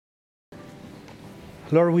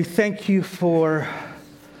Lord, we thank you for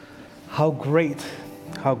how great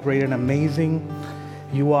and amazing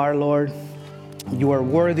you are, Lord. You are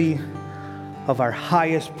worthy of our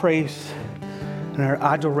highest praise and our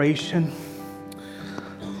adoration.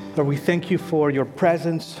 Lord, we thank you for your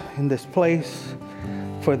presence in this place,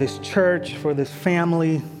 for this church, for this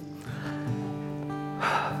family,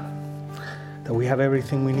 that we have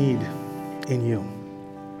everything we need in you.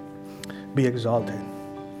 Be exalted.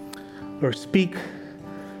 Lord, speak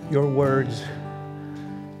your words.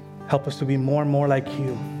 Help us to be more and more like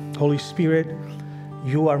you. Holy Spirit,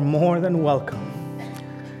 you are more than welcome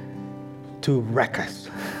to wreck us,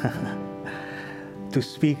 to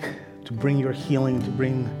speak, to bring your healing, to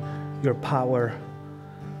bring your power,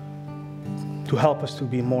 to help us to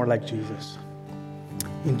be more like Jesus.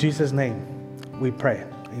 In Jesus' name, we pray.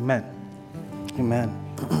 Amen.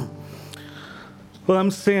 Amen. Well,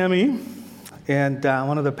 I'm Sammy, and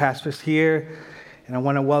one of the pastors here, and I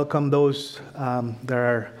want to welcome those that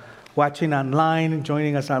are watching online,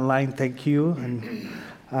 joining us online. Thank you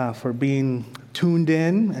and for being tuned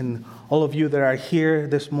in, and all of you that are here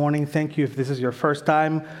this morning, thank you. If this is your first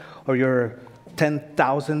time or your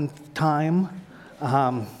 10,000th time,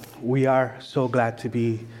 we are so glad to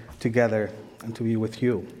be together and to be with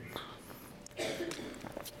you.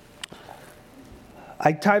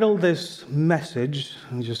 I titled this message,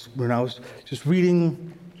 when I was just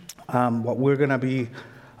reading what we're going to be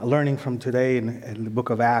learning from today in the book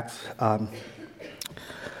of Acts, and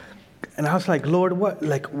I was like, Lord, what?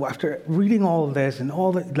 Like after reading all of this and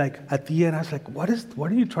all that, like at the end, I was like, what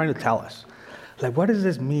are you trying to tell us? Like, what does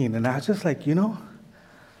this mean? And I was just like,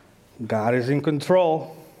 God is in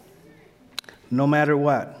control, no matter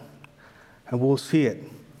what, and we'll see it.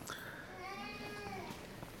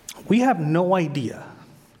 We have no idea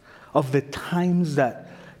of the times that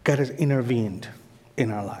God has intervened in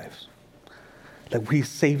our lives. Like He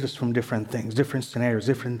saved us from different things, different scenarios,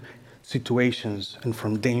 different situations, and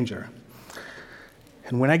from danger.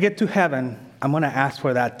 And when I get to heaven, I'm going to ask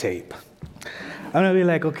for that tape. I'm going to be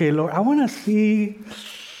like, okay, Lord, I want to see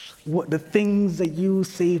what the things that you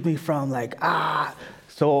saved me from.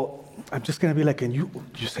 So I'm just going to be like, and you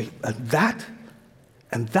say, and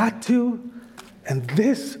that too, and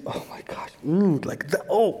this, oh my gosh,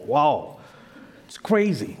 oh, wow. It's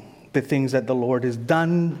crazy, the things that the Lord has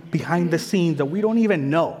done behind the scenes that we don't even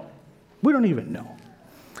know. We don't even know.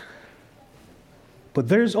 But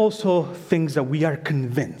there's also things that we are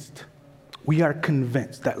convinced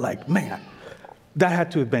that man, that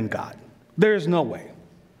had to have been God. There is no way.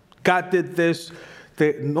 God did this.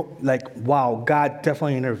 Wow, God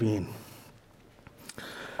definitely intervened.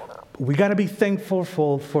 We got to be thankful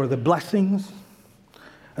for the blessings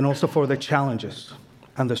and also for the challenges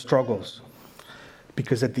and the struggles.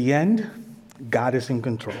 Because at the end, God is in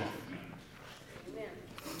control.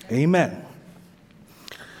 Amen.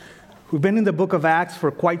 We've been in the book of Acts for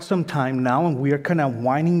quite some time now, and we are kind of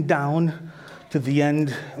winding down to the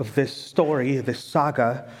end of this story, this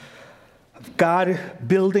saga of God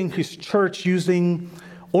building His church using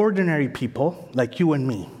ordinary people like you and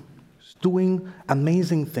me, doing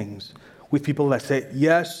amazing things with people that say,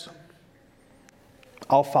 yes,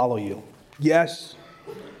 I'll follow you. Yes,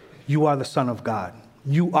 you are the Son of God.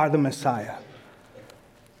 You are the Messiah.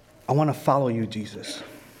 I want to follow you, Jesus.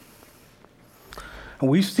 And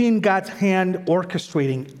we've seen God's hand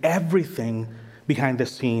orchestrating everything behind the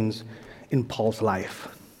scenes in Paul's life.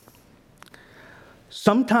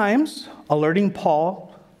 Sometimes alerting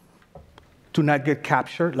Paul to not get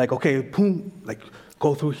captured, like, okay, boom, like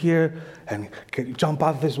go through here and jump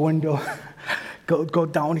out this window, go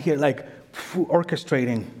down here, like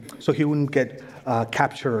orchestrating so he wouldn't get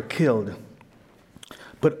captured or killed.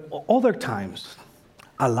 But other times,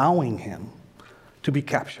 allowing him to be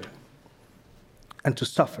captured and to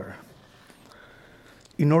suffer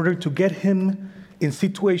in order to get him in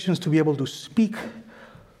situations to be able to speak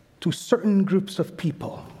to certain groups of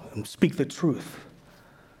people and speak the truth,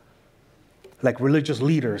 like religious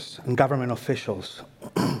leaders and government officials.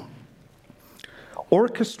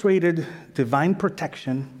 Orchestrated divine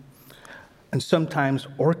protection and sometimes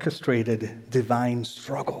orchestrated divine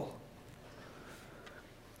struggle.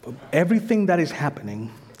 But everything that is happening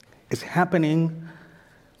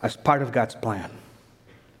as part of God's plan.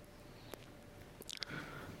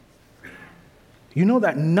 You know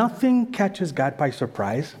that nothing catches God by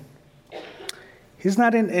surprise. He's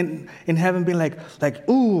not in heaven being like,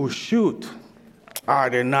 ooh, shoot. I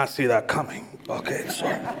did not see that coming. Okay,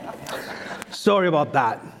 sorry about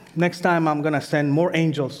that. Next time I'm going to send more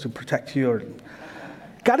angels to protect you.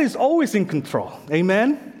 God is always in control.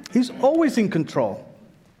 Amen? He's always in control.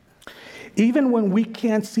 Even when we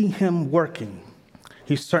can't see Him working,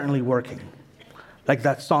 He's certainly working. Like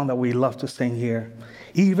that song that we love to sing here.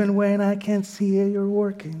 Even when I can't see it, you're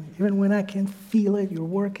working. Even when I can't feel it, you're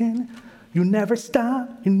working. You never stop.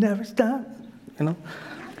 You never stop. You know?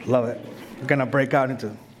 Love it. We're going to break out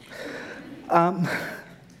into...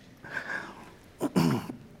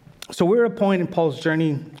 So we're at a point in Paul's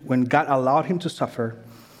journey when God allowed him to suffer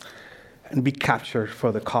and be captured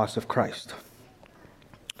for the cause of Christ.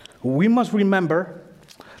 We must remember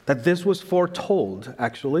that this was foretold,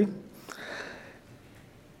 actually.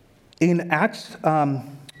 In Acts 9,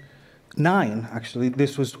 actually,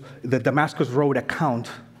 this was the Damascus Road account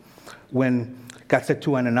when God said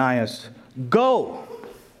to Ananias, "Go,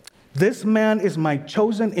 this man is my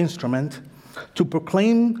chosen instrument to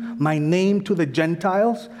proclaim my name to the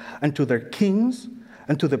Gentiles and to their kings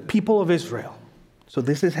and to the people of Israel." So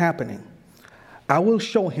this is happening. "I will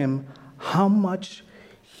show him how much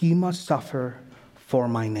he must suffer for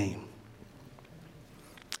my name."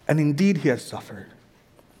 And indeed he has suffered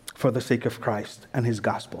for the sake of Christ and his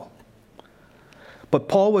gospel. But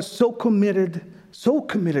Paul was so committed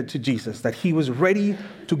to Jesus that he was ready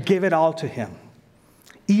to give it all to him,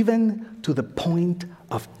 even to the point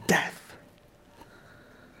of death.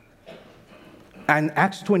 And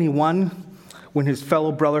Acts 21, when his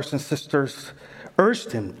fellow brothers and sisters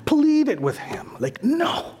urged him, pleaded with him, like,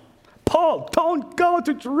 "No, Paul, don't go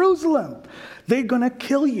to Jerusalem. They're going to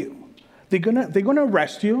kill you. They're going to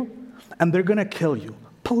arrest you, and they're going to kill you.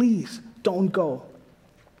 Please, don't go."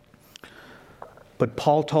 But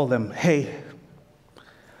Paul told them, "Hey,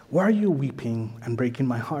 why are you weeping and breaking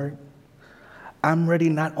my heart? I'm ready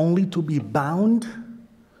not only to be bound,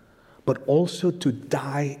 but also to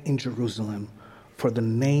die in Jerusalem for the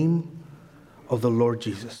name of the Lord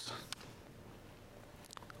Jesus."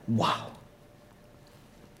 Wow.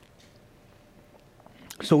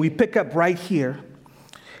 So we pick up right here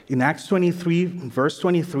in Acts 23, verse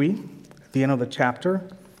 23, at the end of the chapter.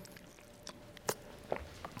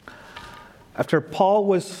 After Paul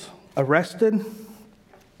was arrested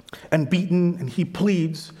and beaten, and he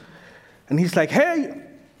pleads, and he's like, "Hey,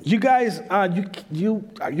 you guys, are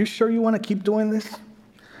you sure you want to keep doing this?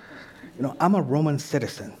 You know, I'm a Roman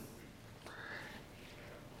citizen."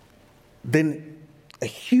 Then a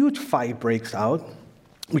huge fight breaks out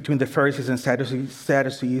between the Pharisees and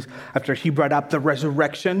Sadducees after he brought up the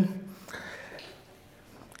resurrection.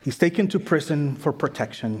 He's taken to prison for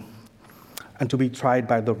protection and to be tried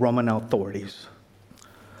by the Roman authorities.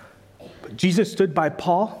 But Jesus stood by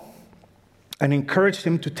Paul and encouraged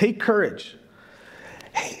him to take courage.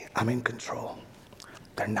 "Hey, I'm in control.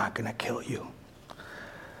 They're not going to kill you.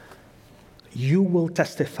 You will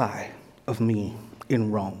testify of me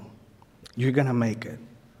in Rome. You're going to make it.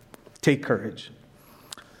 Take courage."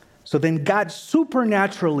 So then God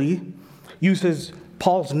supernaturally uses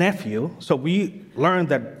Paul's nephew. So we learned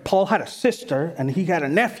that Paul had a sister, and he had a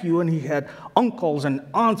nephew, and he had uncles and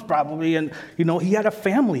aunts probably, and, you know, he had a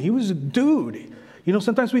family. He was a dude. You know,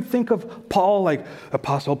 sometimes we think of Paul, like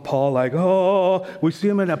Apostle Paul, like, oh, we see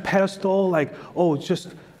him in a pedestal, like, oh,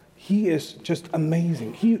 he is just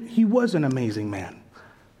amazing. He was an amazing man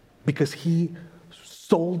because he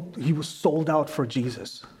was sold out for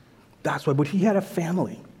Jesus. That's why, but he had a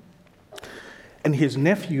family. And his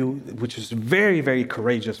nephew, which is very, very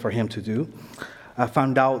courageous for him to do,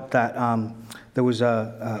 found out that there was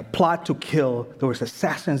a plot to kill. There was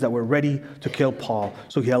assassins that were ready to kill Paul.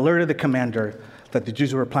 So he alerted the commander that the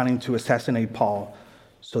Jews were planning to assassinate Paul.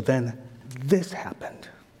 So then this happened.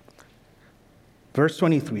 Verse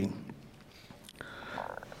 23.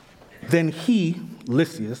 Then he,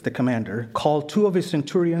 Lysias, the commander, called 2 of his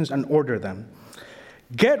centurions and ordered them,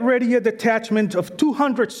 "Get ready a detachment of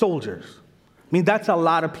 200 soldiers." I mean, that's a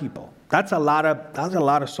lot of people. That's a lot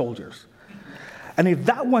of soldiers. And if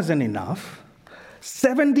that wasn't enough,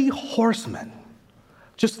 70 horsemen.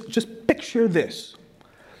 Just picture this.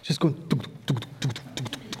 Just going,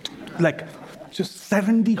 like, just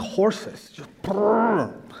 70 horses. Just,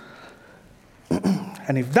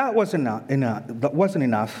 and if that wasn't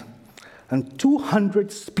enough, and 200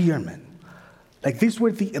 spearmen. Like, these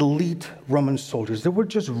were the elite Roman soldiers. They were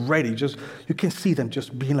just ready. You can see them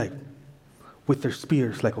just being like, with their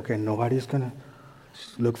spears, like, okay, nobody's going to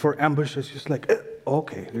look for ambushes. Just like,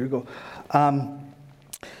 okay, here you go.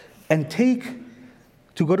 And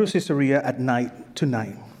to go to Caesarea at night to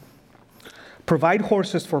night. Provide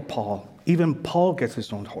horses for Paul. Even Paul gets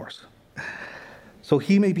his own horse. So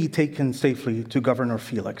he may be taken safely to Governor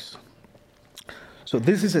Felix. So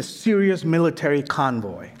this is a serious military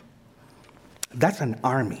convoy. That's an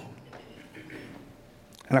army.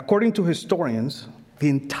 And according to historians, the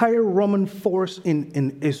entire Roman force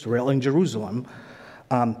in Israel, in Jerusalem,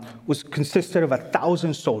 was consisted of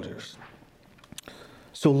 1,000 soldiers.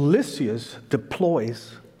 So Lysias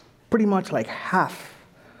deploys pretty much like half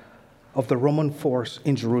of the Roman force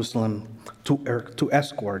in Jerusalem to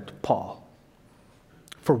escort Paul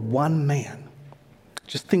for one man.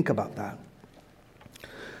 Just think about that.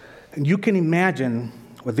 And you can imagine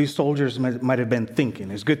what these soldiers might have been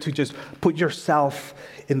thinking. It's good to just put yourself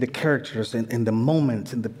in the characters, in the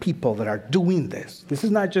moments, in the people that are doing this. This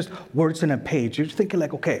is not just words on a page. You're thinking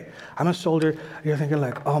like, okay, I'm a soldier. You're thinking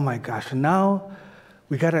like, oh my gosh, now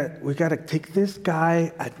we gotta take this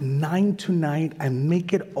guy at 9 tonight and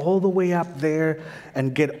make it all the way up there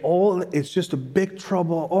and it's just a big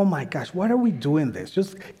trouble. Oh my gosh, why are we doing this?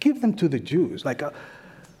 Just give them to the Jews.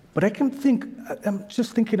 But I'm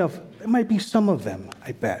just thinking of, it might be some of them,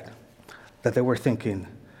 I bet, that they were thinking,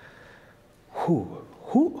 who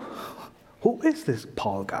is this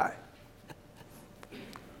Paul guy?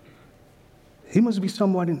 He must be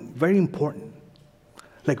someone very important.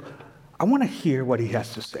 Like, I want to hear what he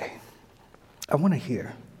has to say. I want to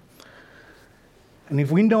hear. And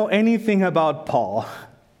if we know anything about Paul,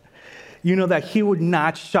 you know that he would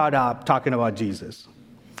not shut up talking about Jesus.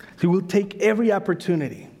 He will take every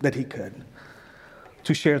opportunity that he could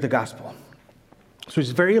to share the gospel. So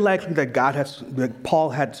it's very likely that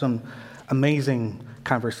Paul had some amazing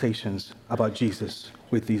conversations about Jesus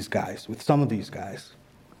with these guys, with some of these guys.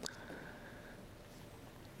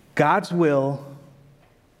 God's will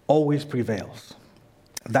always prevails.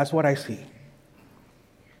 That's what I see.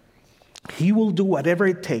 He will do whatever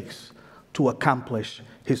it takes to accomplish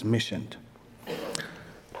his mission.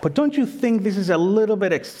 But don't you think this is a little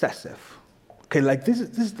bit excessive? Okay, like this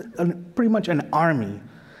is pretty much an army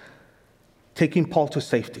taking Paul to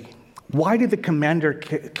safety. Why did the commander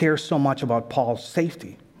care so much about Paul's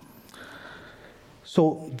safety?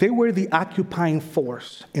 So they were the occupying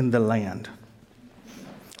force in the land.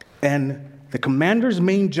 And the commander's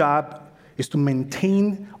main job is to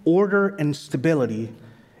maintain order and stability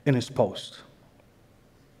in his post.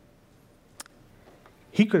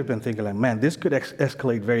 He could have been thinking like, man, this could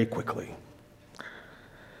escalate very quickly.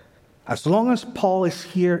 As long as Paul is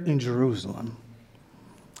here in Jerusalem,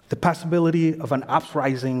 the possibility of an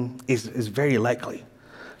uprising is very likely.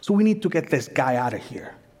 So we need to get this guy out of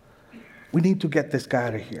here. We need to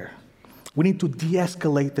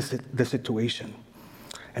de-escalate the situation.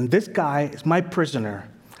 And this guy is my prisoner,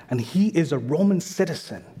 and he is a Roman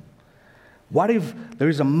citizen. What if there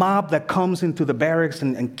is a mob that comes into the barracks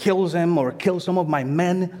and kills him or kills some of my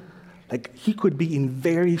men? Like, he could be in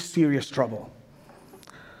very serious trouble.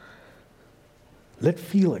 Let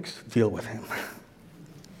Felix deal with him.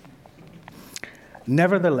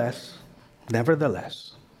 Nevertheless,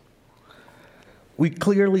 we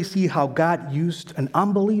clearly see how God used an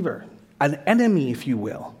unbeliever, an enemy, if you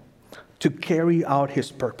will, to carry out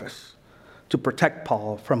his purpose, to protect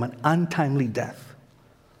Paul from an untimely death.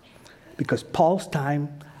 Because Paul's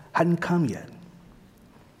time hadn't come yet.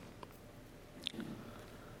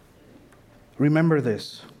 Remember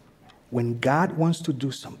this, when God wants to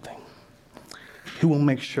do something, he will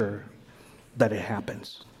make sure that it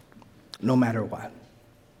happens, no matter what.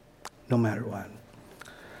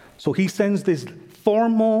 So he sends this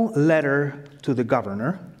formal letter to the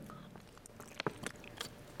governor.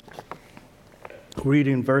 Read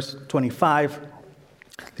in verse 25.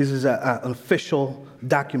 This is an official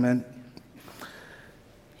document.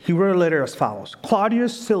 He wrote a letter as follows.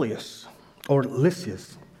 Claudius Silius, or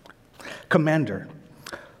Lysias, commander,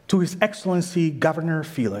 to His Excellency Governor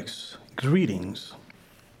Felix, greetings.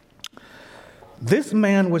 This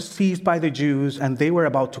man was seized by the Jews, and they were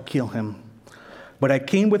about to kill him. But I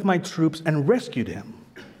came with my troops and rescued him,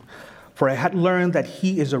 for I had learned that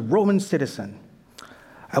he is a Roman citizen.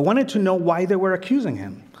 I wanted to know why they were accusing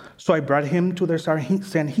him, so I brought him to their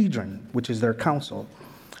Sanhedrin, which is their council.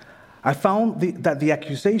 I found that the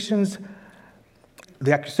accusation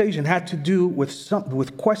had to do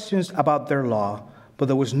with questions about their law, but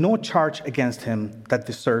there was no charge against him that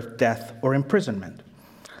deserved death or imprisonment.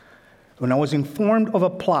 When I was informed of a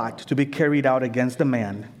plot to be carried out against the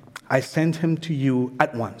man, I sent him to you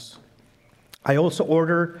at once. I also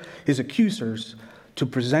ordered his accusers to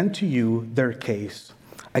present to you their case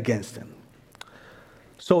against him.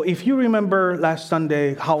 So if you remember last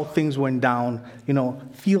Sunday how things went down,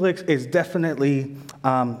 Felix is definitely,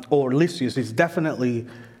 or Lysias is definitely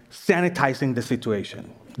sanitizing the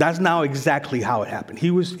situation. That's now exactly how it happened.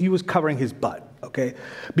 He was covering his butt, okay?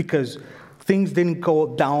 Because things didn't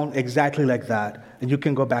go down exactly like that, and you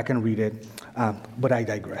can go back and read it, but I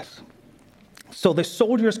digress. So the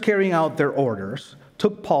soldiers carrying out their orders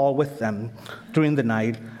took Paul with them during the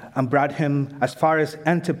night and brought him as far as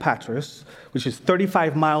Antipatris, which is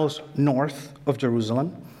 35 miles north of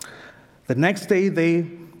Jerusalem. The next day, they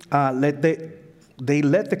let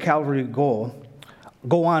the cavalry go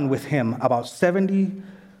on with him. About 70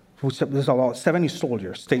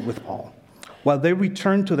 soldiers stayed with Paul, while they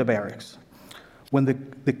returned to the barracks. When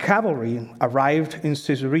the cavalry arrived in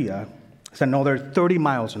Caesarea, it's another 30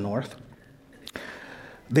 miles north,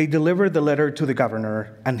 they delivered the letter to the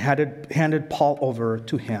governor and handed Paul over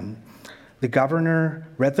to him. The governor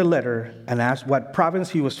read the letter and asked what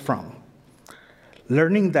province he was from.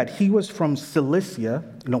 Learning that he was from Cilicia,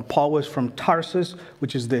 Paul was from Tarsus,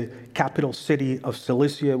 which is the capital city of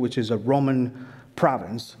Cilicia, which is a Roman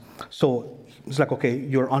province. So it's like, okay,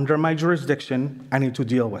 you're under my jurisdiction. I need to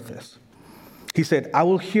deal with this. He said, I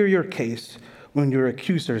will hear your case when your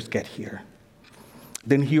accusers get here.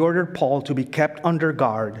 Then he ordered Paul to be kept under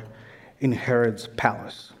guard in Herod's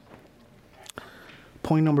palace.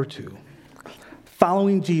 Point number 2.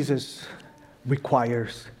 Following Jesus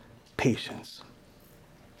requires patience,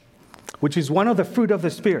 which is one of the fruit of the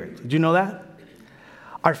Spirit. Did you know that?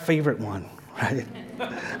 Our favorite one, right?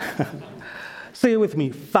 Say it with me.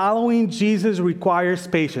 Following Jesus requires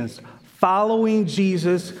patience. Following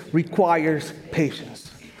Jesus requires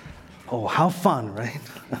patience. Oh, how fun, right?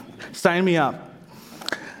 Sign me up.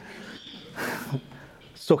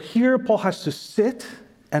 So here Paul has to sit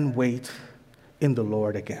and wait in the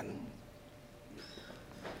Lord again.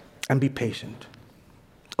 And be patient.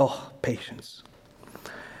 Oh, patience.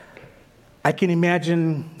 I can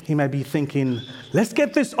imagine he might be thinking, let's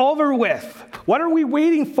get this over with. What are we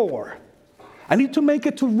waiting for? I need to make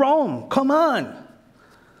it to Rome. Come on.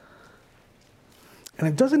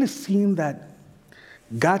 And doesn't it seem that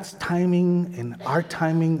God's timing and our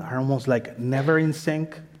timing are almost like never in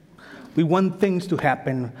sync? We want things to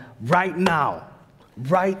happen right now.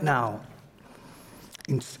 Right now.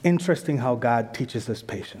 It's interesting how God teaches us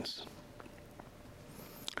patience.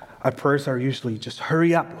 Our prayers are usually just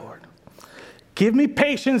hurry up, Lord. Give me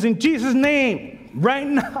patience in Jesus' name right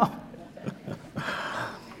now.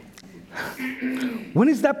 When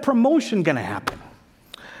is that promotion going to happen?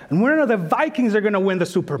 And when are the Vikings are going to win the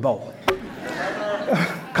Super Bowl?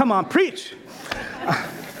 Come on, preach.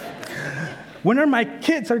 When are my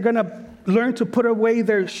kids are going to learn to put away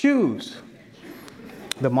their shoes?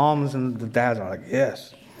 The moms and the dads are like,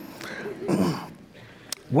 yes.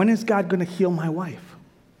 When is God going to heal my wife?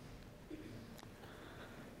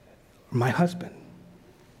 My husband?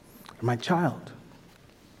 Or my child?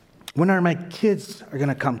 When are my kids are going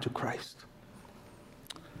to come to Christ?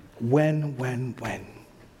 When?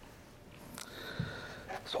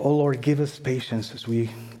 So, oh Lord, give us patience as we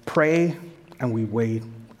pray and we wait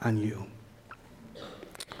on you.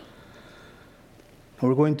 And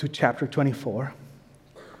we're going to chapter 24.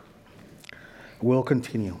 We'll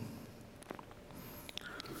continue.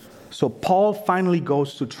 So Paul finally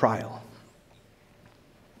goes to trial.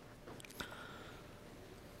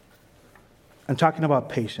 I'm talking about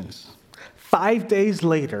patience. 5 days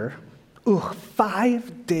later,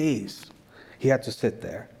 5 days, he had to sit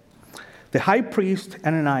there. The high priest,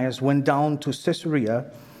 Ananias, went down to Caesarea,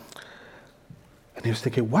 and he was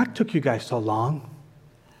thinking, what took you guys so long?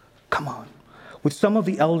 Come on. With some of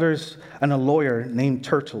the elders and a lawyer named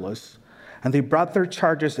Tertullus, and they brought their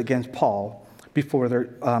charges against Paul before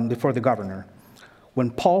the governor.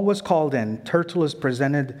 When Paul was called in, Tertullus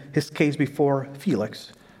presented his case before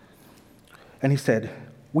Felix, and he said,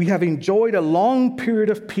 we have enjoyed a long period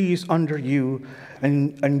of peace under you,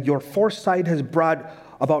 and your foresight has brought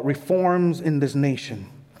about reforms in this nation.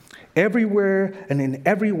 Everywhere and in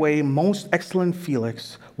every way, most excellent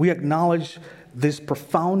Felix, we acknowledge with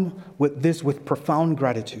profound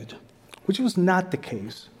gratitude, which was not the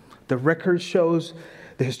case. The record shows,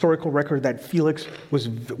 the historical record, that Felix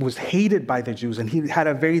was hated by the Jews, and he had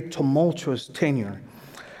a very tumultuous tenure.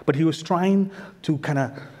 But he was trying to kind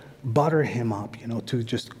of butter him up, to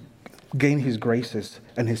just gain his graces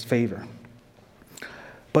and his favor.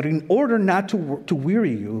 But in order not to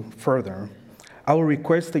weary you further, I will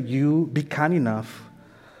request that you be kind enough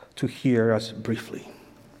to hear us briefly.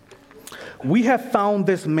 We have found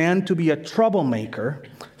this man to be a troublemaker,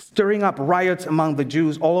 stirring up riots among the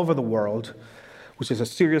Jews all over the world, which is a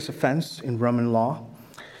serious offense in Roman law.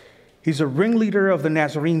 He's a ringleader of the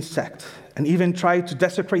Nazarene sect and even tried to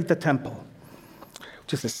desecrate the temple,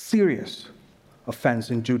 which is a serious offense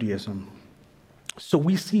in Judaism. So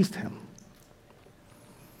we seized him.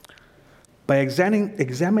 By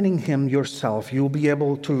examining him yourself, you'll be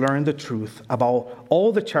able to learn the truth about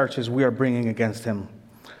all the charges we are bringing against him.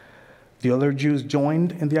 The other Jews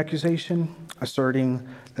joined in the accusation, asserting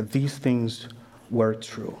that these things were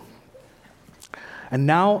true. And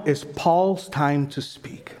now is Paul's time to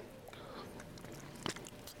speak.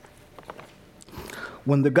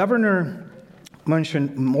 When the governor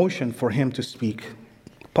motioned for him to speak,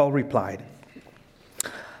 Paul replied,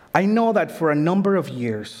 I know that for a number of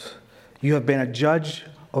years you have been a judge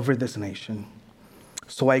over this nation,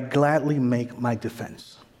 so I gladly make my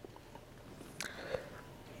defense.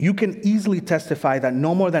 You can easily testify that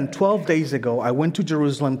no more than 12 days ago I went to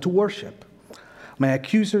Jerusalem to worship. My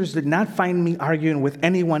accusers did not find me arguing with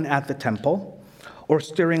anyone at the temple, or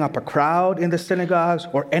stirring up a crowd in the synagogues,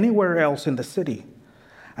 or anywhere else in the city.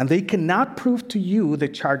 And they cannot prove to you the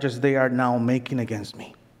charges they are now making against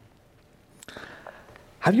me.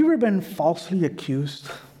 Have you ever been falsely accused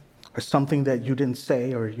of something that you didn't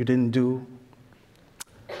say or you didn't do?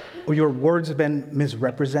 Or your words have been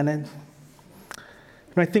misrepresented?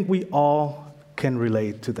 And I think we all can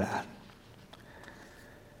relate to that.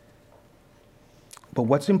 But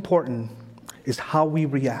what's important is how we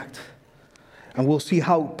react. And we'll see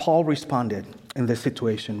how Paul responded in this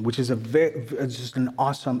situation, which is just an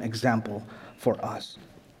awesome example for us.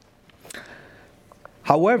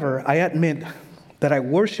 However, I admit that I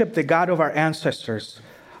worship the God of our ancestors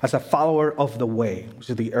as a follower of the Way, which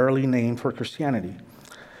is the early name for Christianity,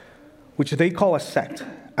 which they call a sect.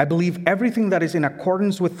 I believe everything that is in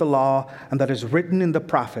accordance with the law and that is written in the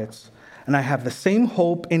prophets, and I have the same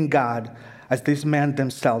hope in God as these men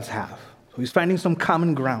themselves have. So he's finding some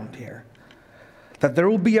common ground here. That there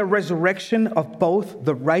will be a resurrection of both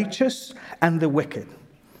the righteous and the wicked.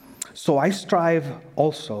 So I strive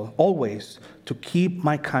also, always, to keep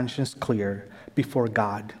my conscience clear before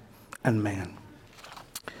God and man.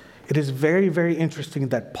 It is very, very interesting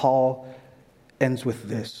that Paul ends with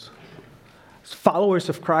this. As followers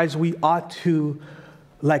of Christ, we ought to,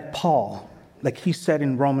 like Paul, like he said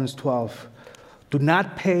in Romans 12, do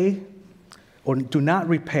not pay or do not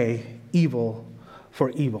repay evil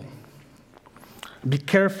for evil. Be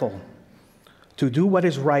careful to do what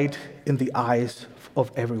is right in the eyes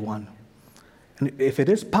of everyone. And if it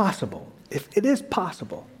is possible,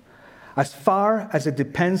 as far as it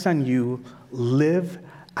depends on you, live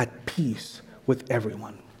at peace with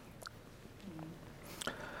everyone.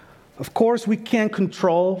 Of course, we can't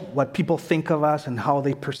control what people think of us and how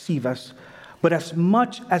they perceive us, but as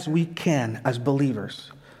much as we can as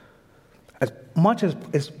believers, as much as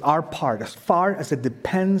is our part, as far as it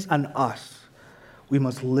depends on us, we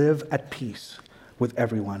must live at peace with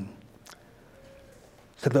everyone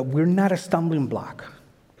so that we're not a stumbling block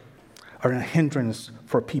or a hindrance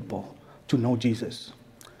for people to know Jesus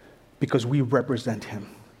because we represent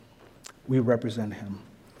him. We represent him.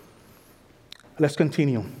 Let's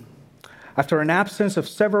continue. After an absence of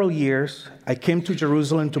several years, I came to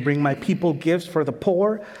Jerusalem to bring my people gifts for the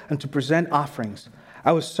poor and to present offerings.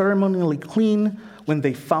 I was ceremonially clean when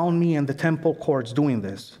they found me in the temple courts doing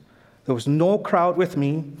this. There was no crowd with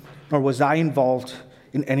me, nor was I involved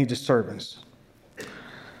in any disturbance.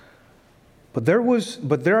 But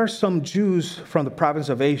there are some Jews from the province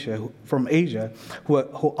of Asia,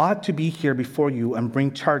 who ought to be here before you and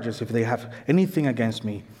bring charges if they have anything against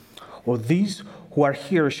me. Or these who are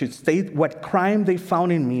here should state what crime they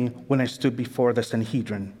found in me when I stood before the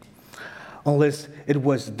Sanhedrin. Unless it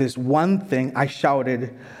was this one thing I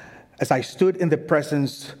shouted as I stood in their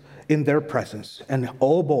presence. And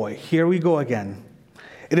oh boy, here we go again.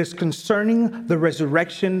 It is concerning the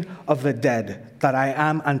resurrection of the dead that I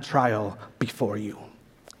am on trial before you.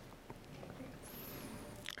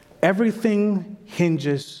 Everything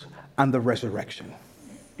hinges on the resurrection.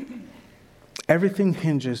 Everything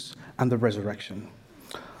hinges on the resurrection.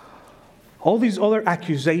 All these other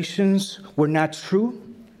accusations were not true,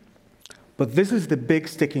 but this is the big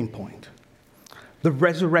sticking point. The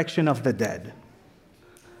resurrection of the dead,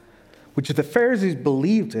 which the Pharisees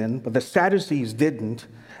believed in, but the Sadducees didn't,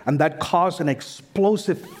 and that caused an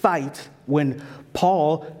explosive fight when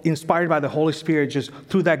Paul, inspired by the Holy Spirit, just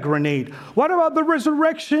threw that grenade. What about the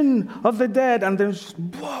resurrection of the dead? And there's,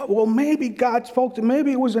 well, maybe God spoke to,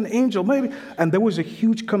 maybe it was an angel, maybe. And there was a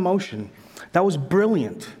huge commotion. That was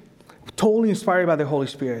brilliant, totally inspired by the Holy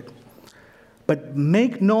Spirit. But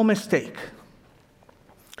make no mistake,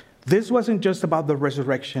 this wasn't just about the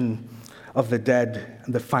resurrection of the dead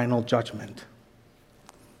and the final judgment.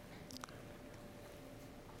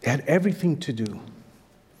 It had everything to do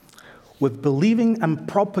with believing and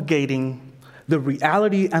propagating the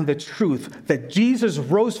reality and the truth that Jesus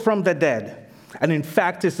rose from the dead and in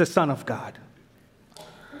fact is the Son of God.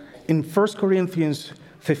 In 1 Corinthians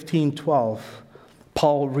 15:12,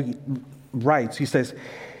 Paul writes, he says,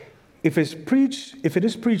 if it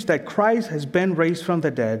is preached that Christ has been raised from the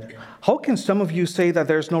dead, how can some of you say that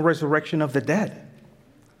there's no resurrection of the dead?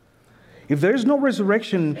 If there is no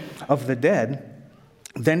resurrection of the dead,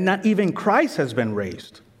 then not even Christ has been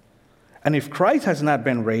raised. And if Christ has not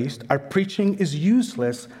been raised, our preaching is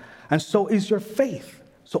useless, and so is your faith.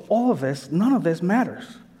 So all of this, none of this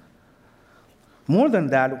matters. More than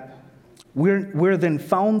that, we're then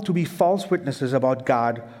found to be false witnesses about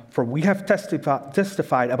God, for we have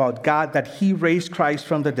testified about God that he raised Christ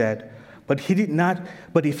from the dead. But if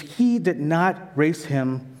he did not raise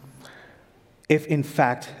him, if in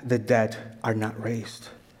fact the dead are not raised.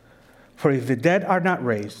 For if the dead are not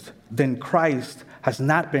raised, then Christ has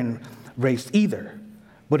not been raised either.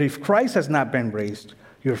 But if Christ has not been raised,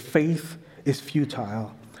 your faith is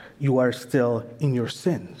futile. You are still in your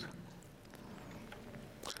sins.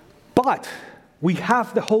 But we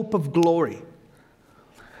have the hope of glory,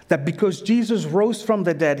 that because Jesus rose from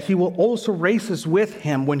the dead, he will also raise us with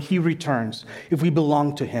him when he returns, if we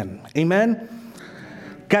belong to him. Amen?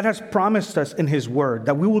 God has promised us in his word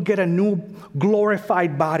that we will get a new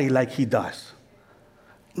glorified body like he does.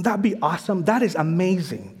 That'd be awesome. That is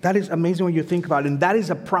amazing. That is amazing when you think about it. And that is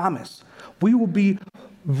a promise. We will be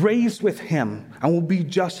raised with him and will be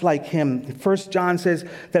just like him. 1 John says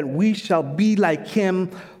that we shall be like him,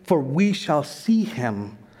 for we shall see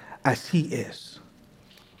him as he is.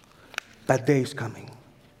 That day is coming.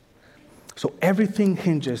 So everything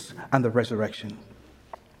hinges on the resurrection.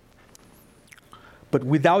 But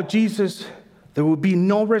without Jesus, there will be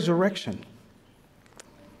no resurrection.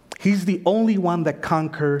 He's the only one that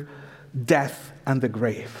conquered death and the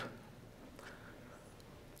grave.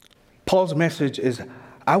 Paul's message is,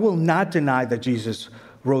 I will not deny that Jesus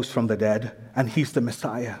rose from the dead and he's the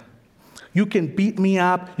Messiah. You can beat me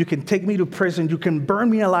up, you can take me to prison, you can burn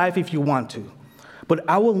me alive if you want to, but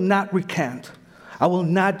I will not recant. I will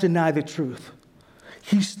not deny the truth.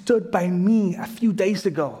 He stood by me a few days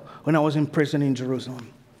ago when I was in prison in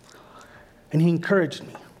Jerusalem, and he encouraged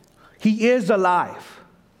me. He is alive,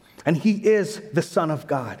 and he is the Son of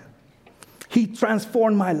God. He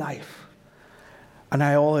transformed my life, and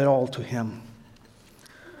I owe it all to him.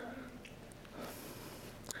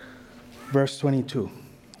 Verse 22.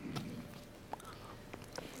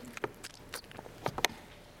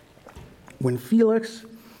 When Felix,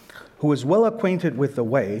 who was well acquainted with the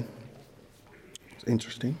way, it's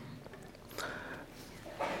interesting,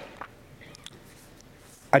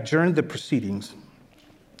 adjourned the proceedings,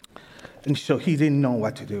 and so he didn't know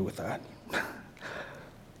what to do with that.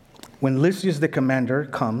 When Lysias the commander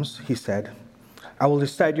comes, he said, I will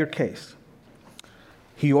decide your case.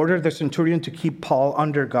 He ordered the centurion to keep Paul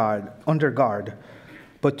under guard,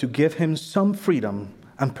 but to give him some freedom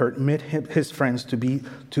and permit his friends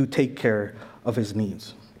to take care of his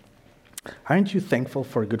needs. Aren't you thankful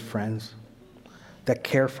for good friends that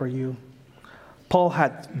care for you? Paul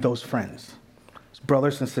had those friends, his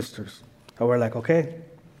brothers and sisters, that were like, okay,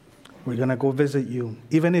 we're going to go visit you.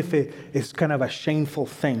 Even if it is kind of a shameful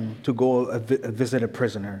thing to go visit a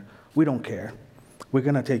prisoner, we don't care. We're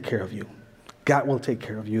going to take care of you. God will take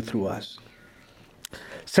care of you through us.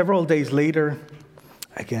 Several days later,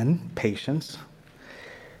 again, patience,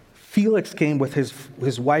 Felix came with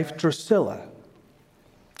his wife Drusilla.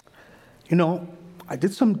 You know, I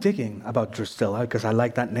did some digging about Drusilla because I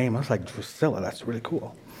like that name. I was like, Drusilla, that's really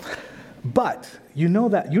cool. But you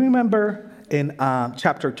remember in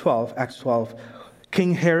chapter 12, Acts 12,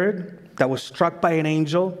 King Herod that was struck by an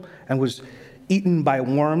angel and was eaten by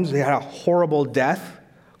worms. They had a horrible death.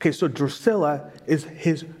 Okay, so Drusilla is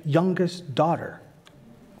his youngest daughter.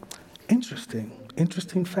 Interesting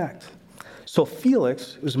fact. So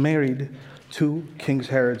Felix was married to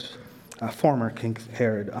former King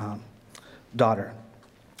Herod's daughter,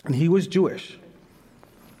 and he was Jewish.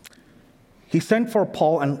 He sent for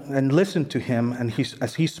Paul and listened to him, and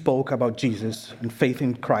as he spoke about Jesus and faith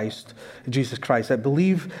in Christ, Jesus Christ. I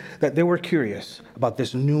believe that they were curious about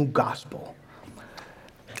this new gospel.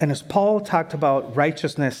 And as Paul talked about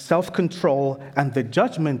righteousness, self-control, and the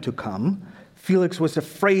judgment to come, Felix was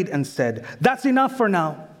afraid and said, that's enough for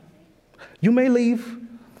now. You may leave.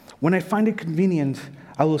 When I find it convenient,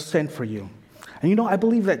 I will send for you. And I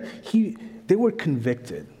believe that they were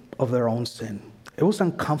convicted of their own sin. It was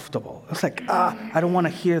uncomfortable. It was like, I don't want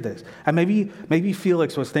to hear this. And maybe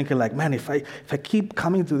Felix was thinking like, man, if I keep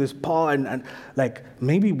coming to this Paul and like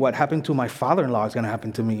maybe what happened to my father-in-law is going to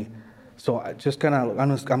happen to me. So I'm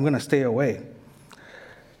going to stay away.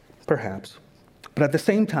 Perhaps. But at the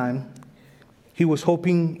same time, he was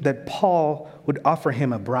hoping that Paul would offer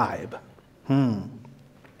him a bribe.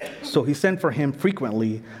 So he sent for him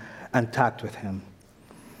frequently and talked with him.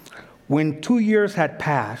 When 2 years had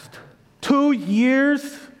passed, 2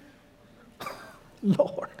 years?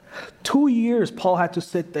 Lord, 2 years Paul had to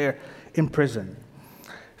sit there in prison.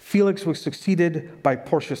 Felix was succeeded by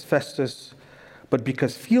Porcius Festus, but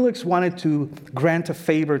because Felix wanted to grant a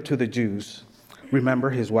favor to the Jews, remember,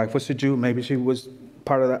 his wife was a Jew, maybe she was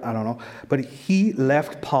part of that, I don't know, but he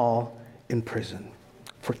left Paul in prison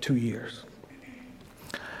for 2 years.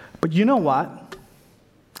 But you know what?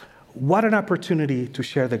 What an opportunity to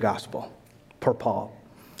share the gospel for Paul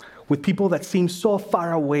with people that seem so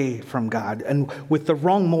far away from God and with the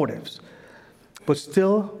wrong motives. But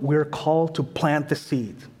still, we're called to plant the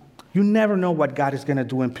seed. You never know what God is going to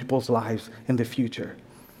do in people's lives in the future.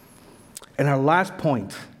 And our last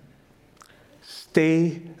point,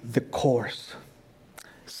 stay the course.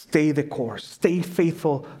 Stay the course. Stay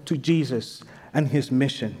faithful to Jesus and his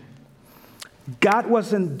mission. God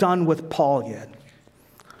wasn't done with Paul yet.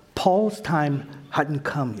 Paul's time hadn't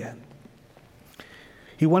come yet.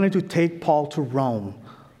 He wanted to take Paul to Rome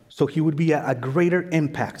so he would be a greater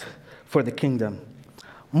impact for the kingdom.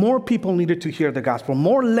 More people needed to hear the gospel.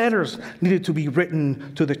 More letters needed to be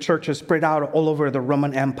written to the churches spread out all over the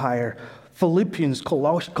Roman Empire. Philippians,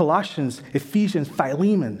 Colossians, Ephesians,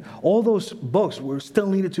 Philemon, all those books were still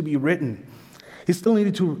needed to be written. He still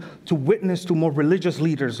needed to witness to more religious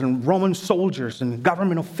leaders and Roman soldiers and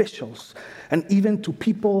government officials, and even to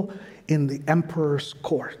people in the emperor's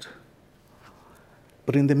court.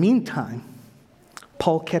 But in the meantime,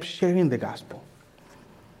 Paul kept sharing the gospel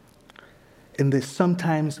in this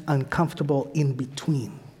sometimes uncomfortable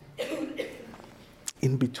in-between.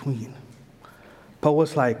 In-between. Paul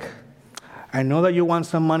was like, I know that you want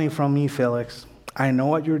some money from me, Felix. I know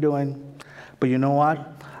what you're doing. But you know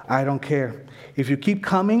what? I don't care. If you keep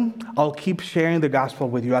coming, I'll keep sharing the gospel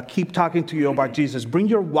with you. I'll keep talking to you about Jesus. Bring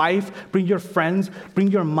your wife, bring your friends, bring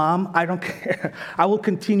your mom. I don't care. I will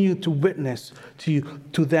continue to witness to you,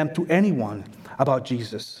 to them, to anyone about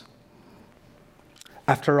Jesus.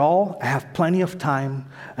 After all, I have plenty of time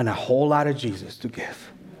and a whole lot of Jesus to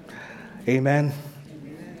give. Amen.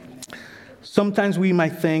 Sometimes we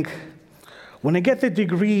might think, when I get the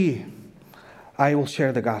degree, I will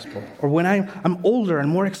share the gospel. Or when I'm older and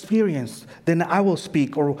more experienced, then I will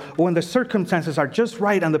speak. Or when the circumstances are just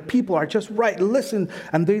right and the people are just right, listen,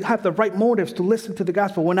 and they have the right motives to listen to the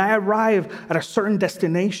gospel. When I arrive at a certain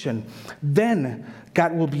destination, then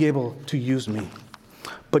God will be able to use me.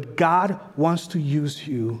 But God wants to use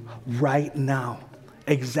you right now,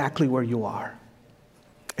 exactly where you are.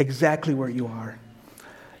 Exactly where you are.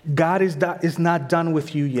 God is not done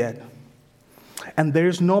with you yet. And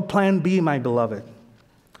there's no plan B, my beloved.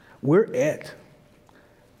 We're it.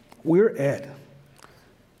 We're it.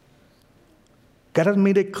 God has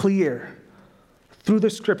made it clear through the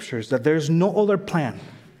scriptures that there's no other plan.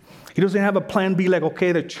 He doesn't have a plan B like,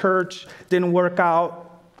 okay, the church didn't work out.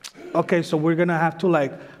 Okay, so we're going to have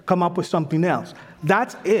to come up with something else.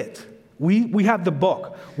 That's it. We have the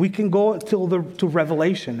book. We can go to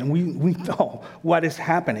Revelation, and we know what is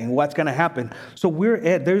happening, what's going to happen. So we're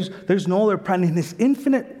it. There's no other plan. In his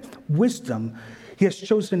infinite wisdom, he has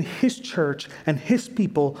chosen his church and his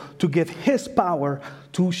people to give his power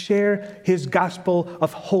to share his gospel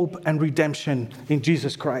of hope and redemption in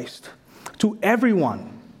Jesus Christ. To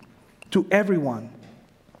everyone. To everyone.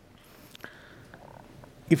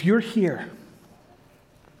 If you're here,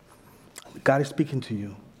 God is speaking to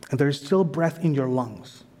you, and there is still breath in your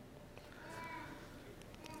lungs,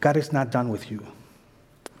 God is not done with you.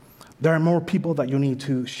 There are more people that you need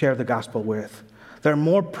to share the gospel with. There are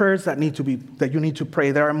more prayers that you need to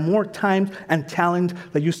pray. There are more time and talent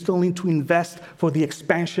that you still need to invest for the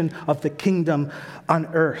expansion of the kingdom on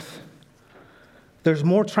earth. There's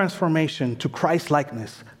more transformation to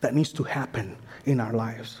Christ-likeness that needs to happen in our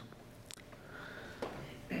lives.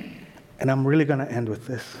 And I'm really going to end with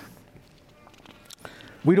this.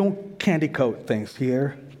 We don't candy coat things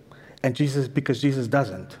here, and because Jesus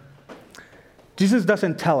doesn't. Jesus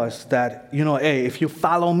doesn't tell us that, hey, if you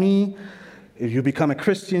follow me, if you become a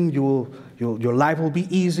Christian, your life will be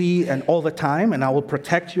easy and all the time, and I will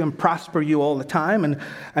protect you and prosper you all the time,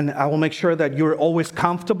 and I will make sure that you're always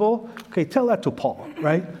comfortable. Okay, tell that to Paul,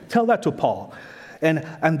 right? Tell that to Paul. And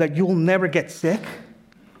that you'll never get sick.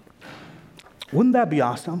 Wouldn't that be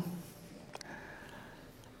awesome?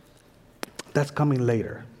 That's coming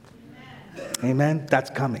later. Amen? That's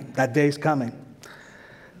coming. That day's coming.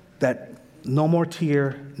 That no more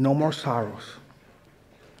tear, no more sorrows.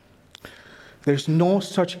 There's no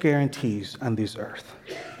such guarantees on this earth.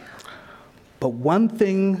 But one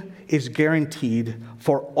thing is guaranteed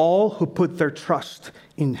for all who put their trust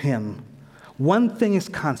in him. One thing is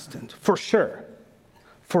constant, for sure.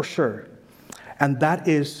 For sure. And that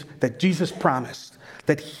is that Jesus promised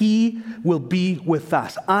that he will be with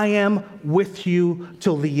us. I am with you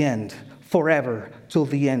till the end, forever till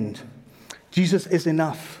the end. Jesus is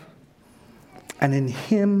enough. And in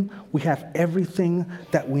him, we have everything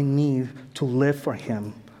that we need to live for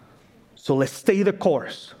him. So let's stay the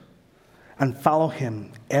course and follow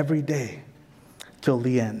him every day till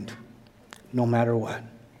the end, no matter what.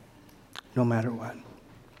 No matter what.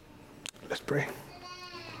 Let's pray.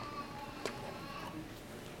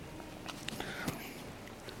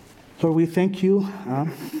 Lord, we thank you.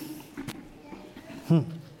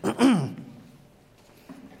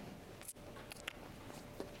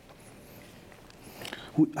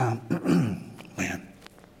 Man.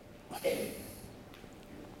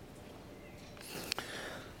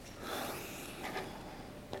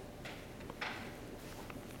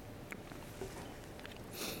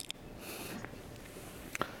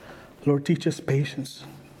 Lord, teach us patience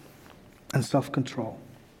and self-control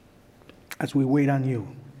as we wait on you.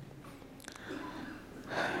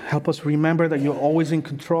 Help us remember that you're always in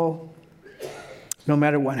control, no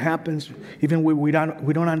matter what happens, even when we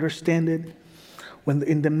don't understand it. When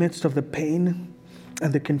in the midst of the pain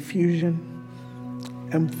and the confusion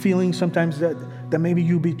and feeling sometimes that maybe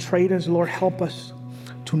you betrayed us, Lord, help us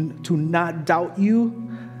to not doubt you,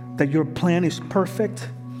 that your plan is perfect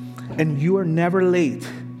and you are never late.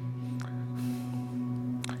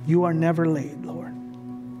 You are never late, Lord.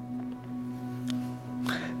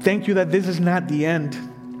 Thank you that this is not the end.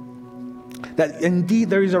 That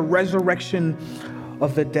indeed there is a resurrection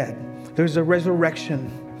of the dead. There's a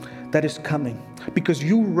resurrection that is coming because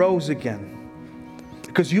you rose again,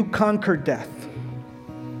 because you conquered death,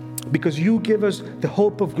 because you give us the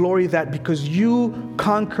hope of glory, that because you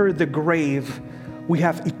conquered the grave, we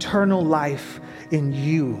have eternal life in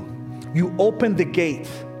you. You opened the gate.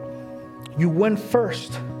 You went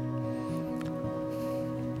first.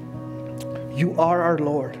 You are our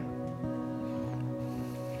Lord.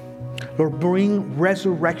 Lord, bring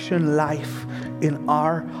resurrection life in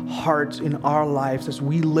our hearts, in our lives, as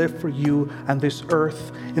we live for you on this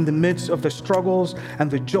earth, in the midst of the struggles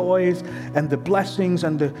and the joys and the blessings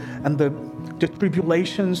and the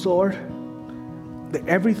tribulations, Lord. That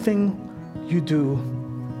everything you do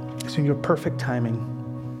is in your perfect timing.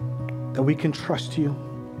 That we can trust you,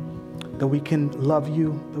 that we can love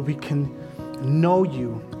you, that we can know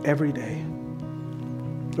you every day.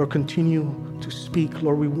 Lord, continue to speak.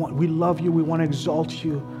 Lord, we love you. We want to exalt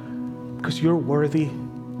you because you're worthy.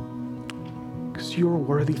 Because you're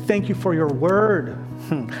worthy. Thank you for your word.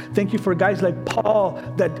 Thank you for guys like Paul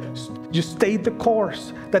that just stayed the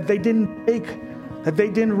course, that they didn't that they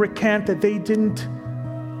didn't recant, that they didn't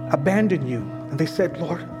abandon you. And they said,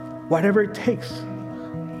 Lord, whatever it takes.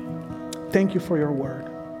 Thank you for your word.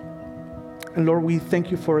 And Lord, we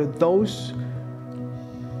thank you for those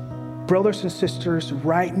brothers and sisters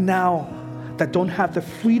right now that don't have the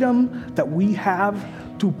freedom that we have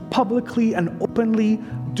to publicly and openly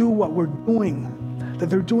do what we're doing. That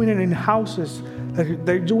they're doing it in houses, that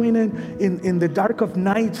they're doing it in the dark of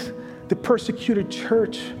night, the persecuted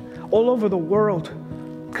church all over the world.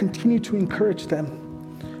 Continue to encourage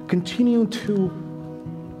them. Continue to,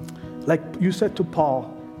 like you said to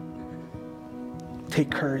Paul,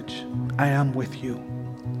 take courage. I am with you.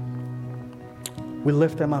 We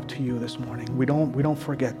lift them up to you this morning. We don't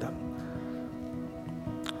forget them.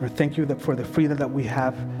 Lord, thank you for the freedom that we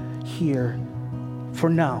have here for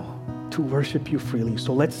now to worship you freely.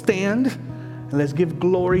 So let's stand and let's give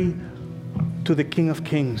glory to the King of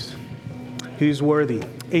Kings. He is worthy.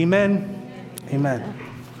 Amen. Amen.